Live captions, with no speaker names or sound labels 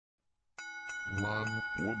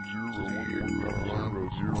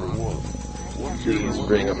Please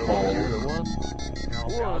bring a poem.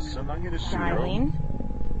 Darlene.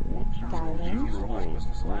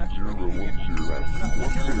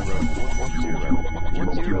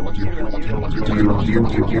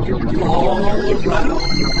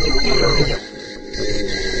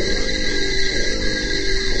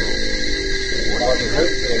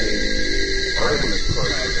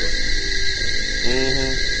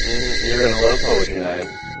 You're gonna love poetry night.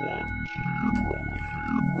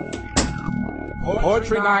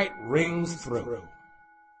 Poetry night rings through.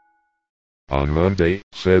 On Monday,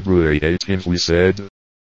 February 18th we said,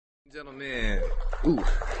 Gentlemen. Ooh.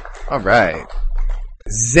 Alright.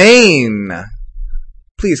 Zane!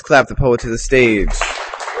 Please clap the poet to the stage.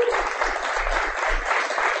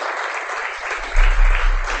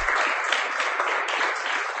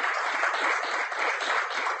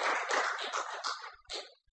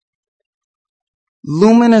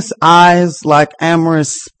 Luminous eyes like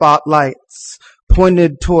amorous spotlights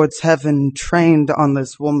pointed towards heaven, trained on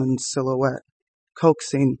this woman's silhouette,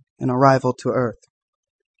 coaxing an arrival to earth.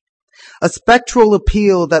 A spectral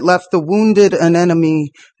appeal that left the wounded anemone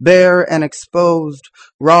bare and exposed,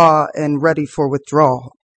 raw and ready for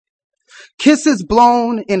withdrawal. Kisses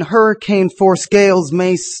blown in hurricane force gales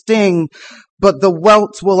may sting, but the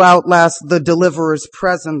welts will outlast the deliverer's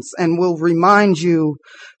presence and will remind you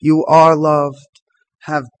you are loved,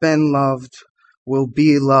 have been loved, will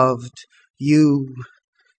be loved. You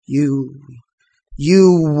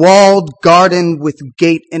walled garden with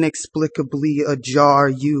gate inexplicably ajar,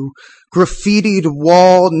 you graffitied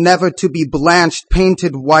wall never to be blanched,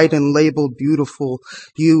 painted white and labeled beautiful,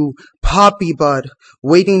 you poppy bud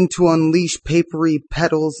waiting to unleash papery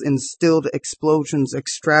petals in stilled explosions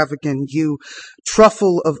extravagant, you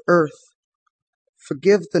truffle of earth.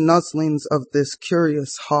 Forgive the nuzzlings of this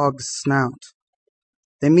curious hog's snout.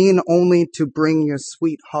 They mean only to bring your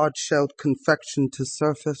sweet hard-shelled confection to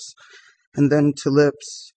surface, and then to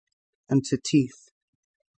lips and to teeth,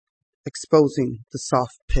 exposing the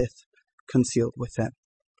soft pith concealed within.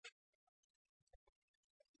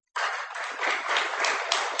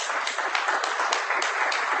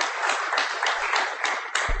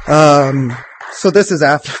 So this is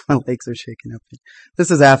after, my legs are shaking up.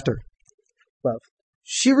 This is after love.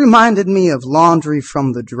 She reminded me of laundry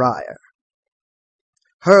from the dryer.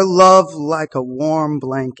 Her love like a warm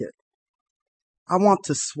blanket. I want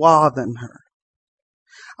to swathe in her.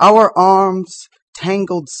 Our arms,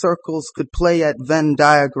 tangled circles, could play at Venn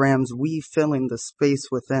diagrams, we filling the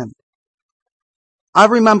space within. I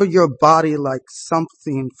remember your body like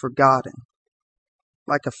something forgotten,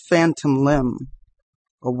 like a phantom limb,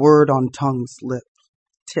 a word on tongue's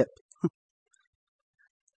tip.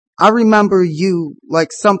 I remember you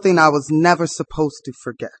like something I was never supposed to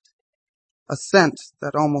forget. A scent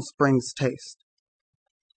that almost brings taste.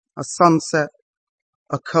 A sunset,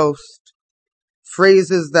 a coast,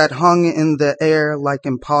 phrases that hung in the air like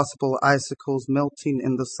impossible icicles melting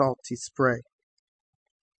in the salty spray.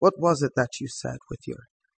 What was it that you said with your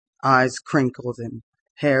eyes crinkled and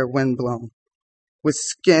hair windblown, with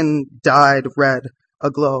skin dyed red,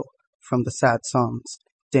 aglow from the sad songs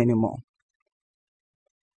denouement?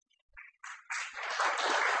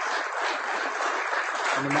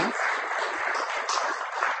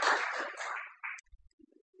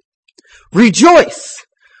 Rejoice!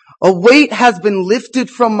 A weight has been lifted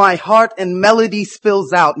from my heart and melody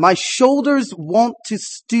spills out. My shoulders wont to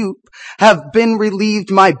stoop have been relieved.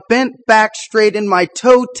 My bent back straightened, my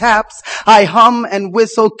toe taps. I hum and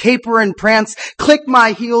whistle, caper and prance, click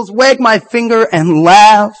my heels, wag my finger and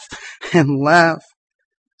laugh and laugh.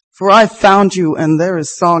 For I found you and there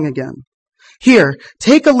is song again. Here,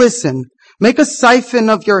 take a listen. Make a siphon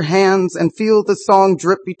of your hands and feel the song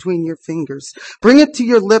drip between your fingers. Bring it to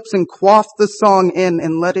your lips and quaff the song in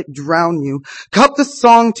and let it drown you. Cup the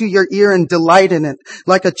song to your ear and delight in it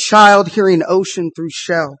like a child hearing ocean through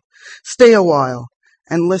shell. Stay a while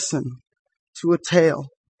and listen to a tale.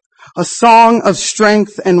 A song of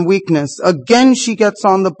strength and weakness. Again she gets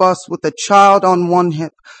on the bus with a child on one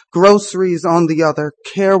hip, groceries on the other,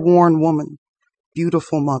 careworn woman,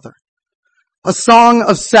 beautiful mother. A song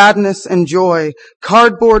of sadness and joy,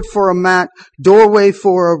 cardboard for a mat, doorway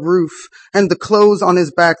for a roof, and the clothes on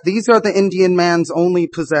his back. These are the Indian man's only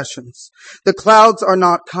possessions. The clouds are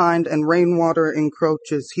not kind and rainwater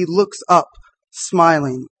encroaches. He looks up,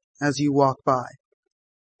 smiling as you walk by.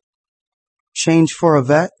 Change for a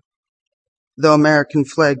vet? The American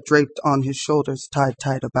flag draped on his shoulders, tied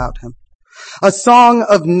tight about him. A song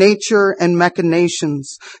of nature and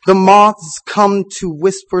machinations. The moths come to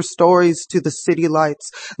whisper stories to the city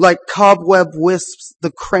lights. Like cobweb wisps,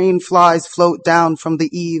 the crane flies float down from the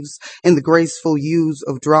eaves in the graceful hues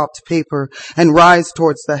of dropped paper and rise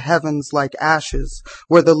towards the heavens like ashes,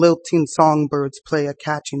 where the lilting songbirds play at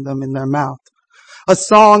catching them in their mouth. A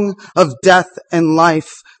song of death and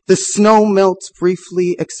life. The snow melts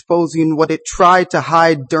briefly, exposing what it tried to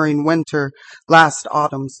hide during winter, last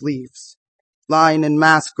autumn's leaves. Lying in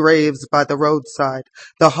mass graves by the roadside,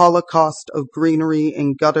 the holocaust of greenery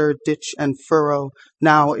in gutter, ditch, and furrow,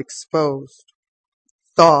 now exposed.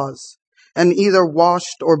 Thaws, and either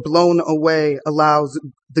washed or blown away allows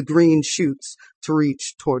the green shoots to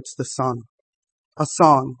reach towards the sun. A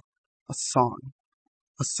song, a song,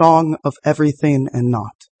 a song of everything and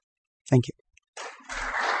naught. Thank you.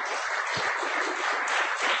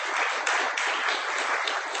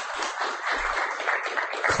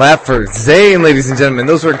 Clap for Zane, ladies and gentlemen.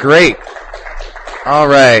 Those were great. All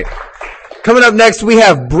right. Coming up next, we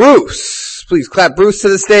have Bruce. Please clap Bruce to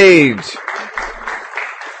the stage.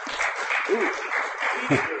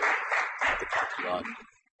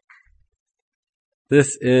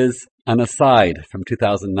 This is an aside from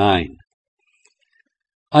 2009.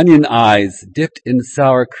 Onion eyes dipped in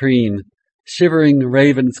sour cream, shivering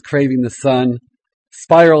ravens craving the sun,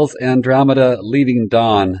 spirals Andromeda leaving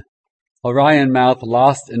dawn, Orion mouth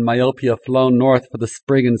lost in myopia flown north for the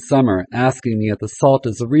spring and summer, asking me if the salt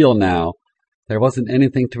is real now. There wasn't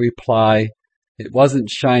anything to reply. It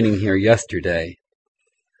wasn't shining here yesterday.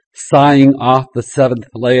 Sighing off the seventh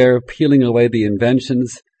layer, peeling away the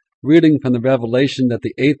inventions, reeling from the revelation that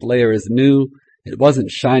the eighth layer is new. It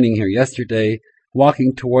wasn't shining here yesterday,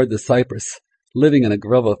 walking toward the cypress, living in a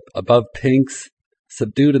grove above pinks,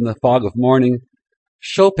 subdued in the fog of morning.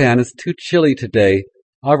 Chopin is too chilly today.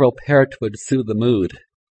 Arvo Pärt would soothe the mood.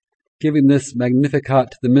 Giving this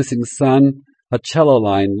Magnificat to the missing sun, a cello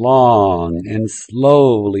line long and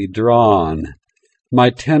slowly drawn.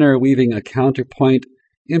 My tenor weaving a counterpoint,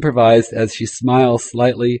 improvised as she smiles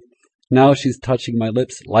slightly. Now she's touching my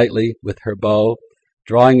lips lightly with her bow,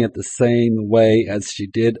 drawing it the same way as she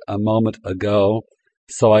did a moment ago.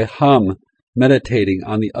 So I hum, meditating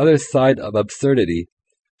on the other side of absurdity.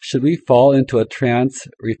 Should we fall into a trance,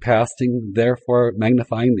 repasting, therefore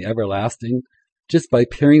magnifying the everlasting, just by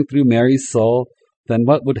peering through Mary's soul, then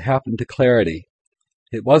what would happen to clarity?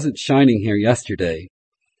 It wasn't shining here yesterday.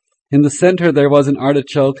 In the center there was an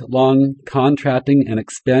artichoke, long contracting and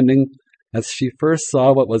expanding, as she first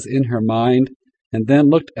saw what was in her mind, and then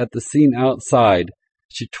looked at the scene outside.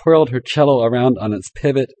 She twirled her cello around on its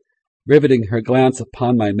pivot, riveting her glance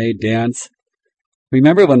upon my maid dance.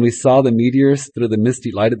 Remember when we saw the meteors through the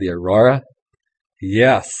misty light of the aurora?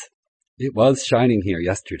 Yes, it was shining here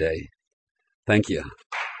yesterday. Thank you.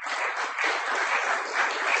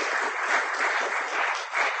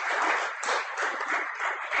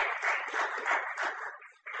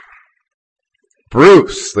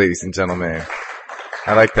 Bruce, ladies and gentlemen.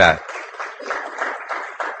 I like that.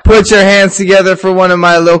 Put your hands together for one of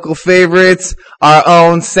my local favorites, our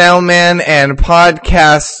own soundman and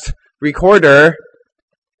podcast recorder,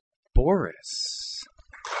 Boris.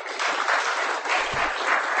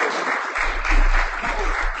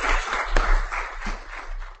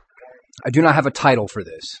 I do not have a title for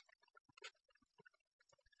this.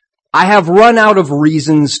 I have run out of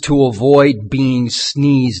reasons to avoid being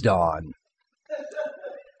sneezed on.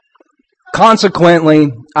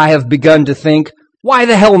 Consequently, I have begun to think, why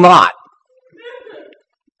the hell not?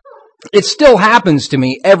 It still happens to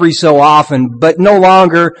me every so often, but no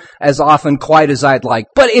longer as often quite as I'd like.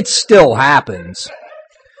 But it still happens.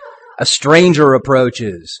 A stranger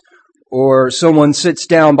approaches, or someone sits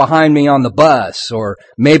down behind me on the bus, or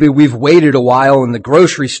maybe we've waited a while in the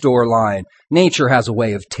grocery store line. Nature has a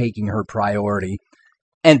way of taking her priority.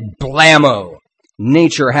 And blammo!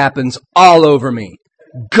 Nature happens all over me.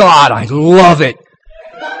 God, I love it!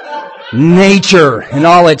 Nature in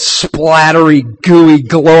all its splattery, gooey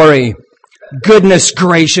glory. Goodness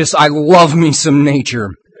gracious, I love me some nature.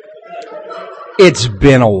 It's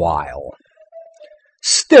been a while.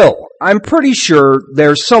 Still, I'm pretty sure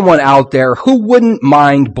there's someone out there who wouldn't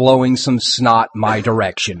mind blowing some snot my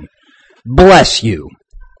direction. Bless you.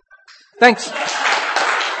 Thanks.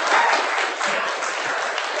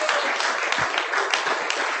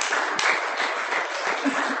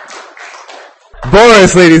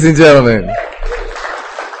 Boris, ladies and gentlemen.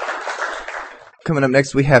 Coming up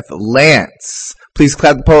next, we have Lance. Please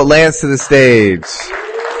clap the poet Lance to the stage.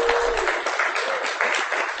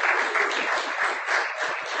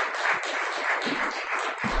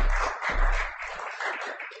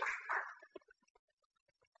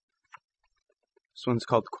 This one's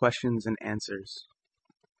called Questions and Answers.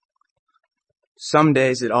 Some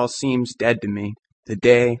days it all seems dead to me. The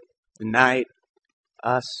day, the night,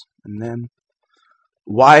 us and them.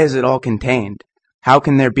 Why is it all contained? How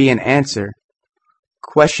can there be an answer?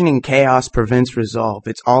 Questioning chaos prevents resolve.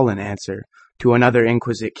 It's all an answer to another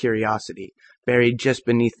inquisite curiosity, buried just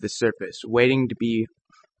beneath the surface, waiting to be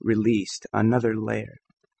released, another layer.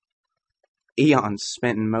 Eons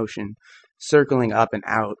spent in motion, circling up and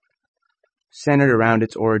out, centered around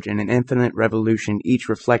its origin, an infinite revolution, each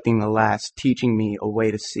reflecting the last, teaching me a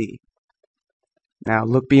way to see. Now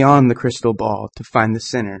look beyond the crystal ball to find the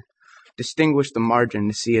center, distinguish the margin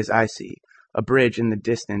to see as I see, a bridge in the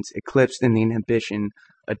distance, eclipsed in the inhibition,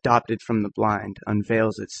 adopted from the blind,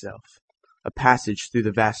 unveils itself, a passage through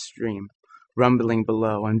the vast stream, rumbling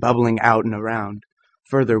below and bubbling out and around,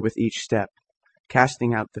 further with each step,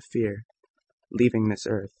 casting out the fear, leaving this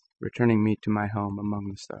earth, returning me to my home among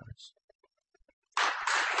the stars.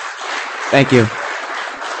 Thank you.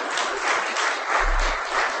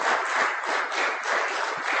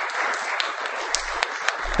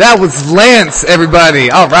 That was Lance, everybody.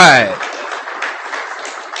 All right.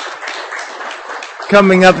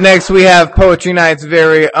 Coming up next, we have Poetry Night's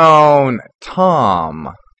very own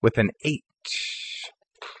Tom with an H.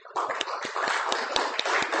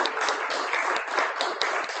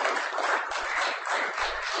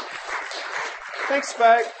 Thanks,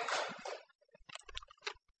 Spike.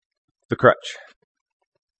 The crutch.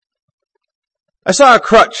 I saw a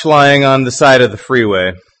crutch lying on the side of the freeway,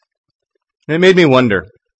 and it made me wonder,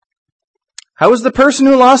 how is the person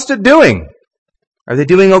who lost it doing? Are they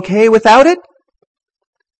doing okay without it?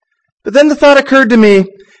 But then the thought occurred to me,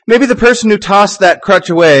 maybe the person who tossed that crutch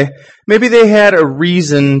away, maybe they had a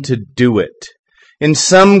reason to do it. In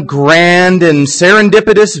some grand and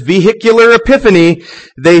serendipitous vehicular epiphany,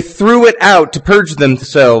 they threw it out to purge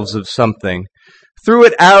themselves of something. Threw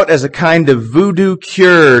it out as a kind of voodoo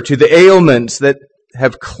cure to the ailments that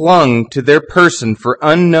have clung to their person for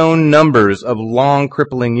unknown numbers of long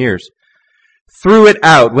crippling years. Threw it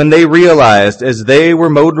out when they realized as they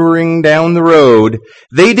were motoring down the road,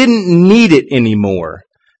 they didn't need it anymore.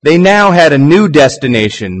 They now had a new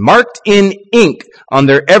destination marked in ink on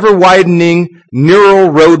their ever-widening neural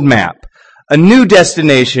roadmap. A new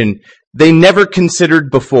destination they never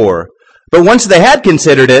considered before. But once they had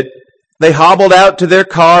considered it, they hobbled out to their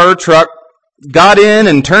car or truck, got in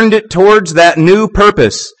and turned it towards that new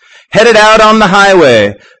purpose. Headed out on the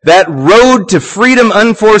highway, that road to freedom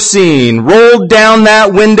unforeseen, rolled down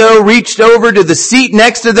that window, reached over to the seat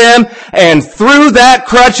next to them, and threw that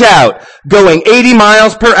crutch out, going 80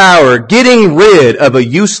 miles per hour, getting rid of a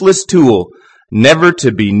useless tool, never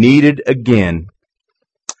to be needed again.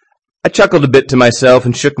 I chuckled a bit to myself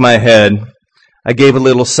and shook my head. I gave a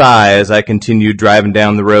little sigh as I continued driving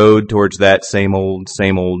down the road towards that same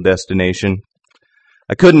old destination.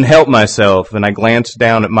 I couldn't help myself, and I glanced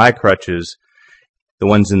down at my crutches, the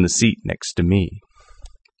ones in the seat next to me.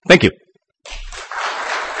 Thank you.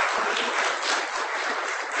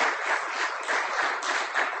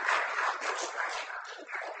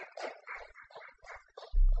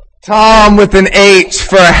 Tom with an H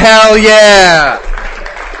for hell yeah!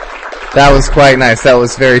 That was quite nice. That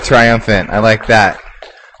was very triumphant. I like that.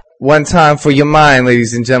 One time for your mind,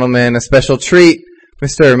 ladies and gentlemen, a special treat,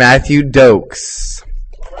 Mr. Matthew Dokes.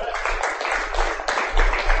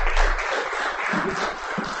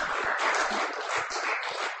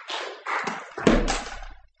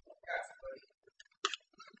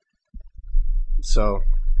 So,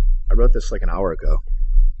 I wrote this like an hour ago.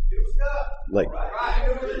 Like,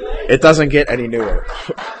 it doesn't get any newer.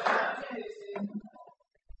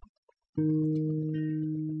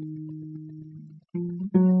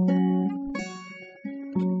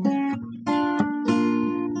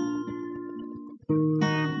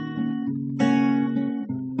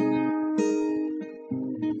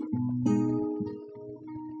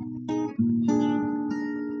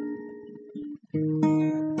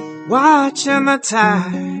 Watching the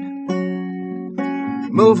tide,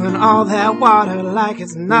 moving all that water like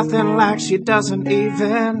it's nothing, like she doesn't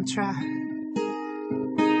even try.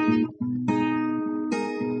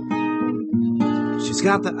 She's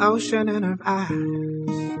got the ocean in her eyes,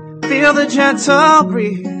 feel the gentle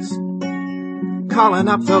breeze, calling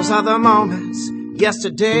up those other moments.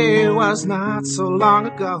 Yesterday was not so long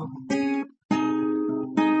ago.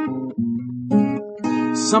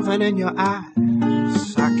 Something in your eyes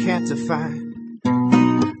I can't define.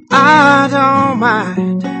 I don't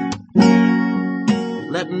mind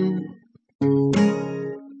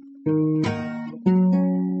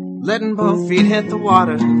letting both feet hit the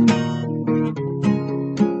water.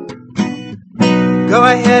 Go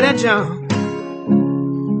ahead and jump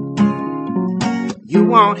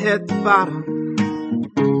won't hit the bottom.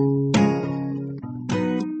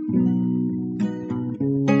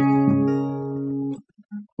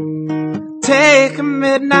 Take a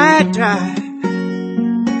midnight drive.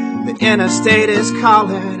 The interstate is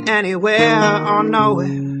calling, anywhere or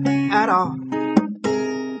nowhere at all.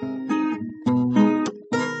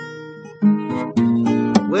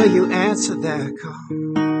 Will you answer that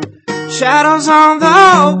call? Shadows on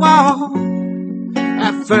the wall.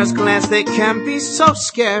 At first glance they can be so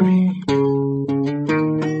scary.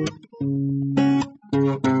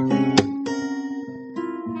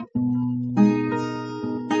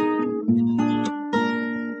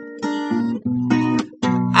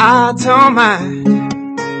 I don't mind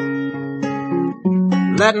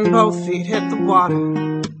letting both feet hit the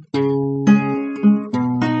water.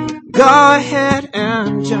 Go ahead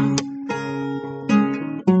and jump.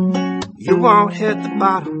 You won't hit the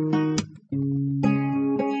bottom.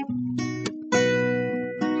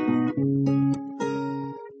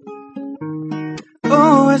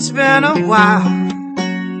 Oh, it's been a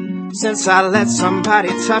while since I let somebody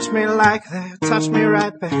touch me like that. Touch me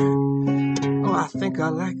right back. Oh, I think I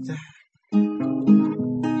like that.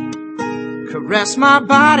 Caress my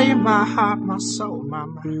body, my heart, my soul, my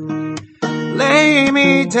mind. Lay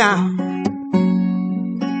me down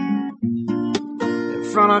in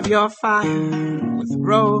front of your fire with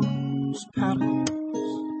rose petals.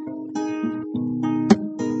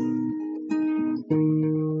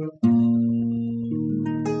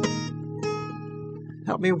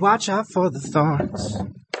 Help me watch out for the thorns.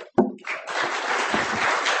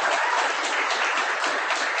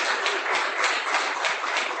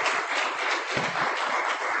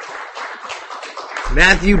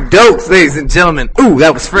 Matthew Dokes, ladies and gentlemen. Ooh,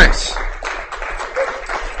 that was fresh.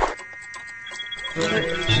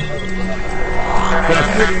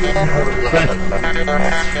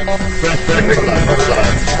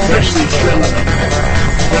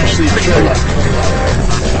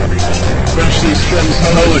 Freshly trimmed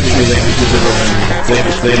poetry, ladies and gentlemen.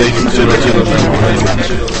 Ladies and gentlemen.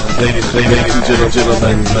 Ladies and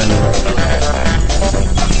gentlemen.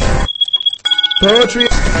 Poetry.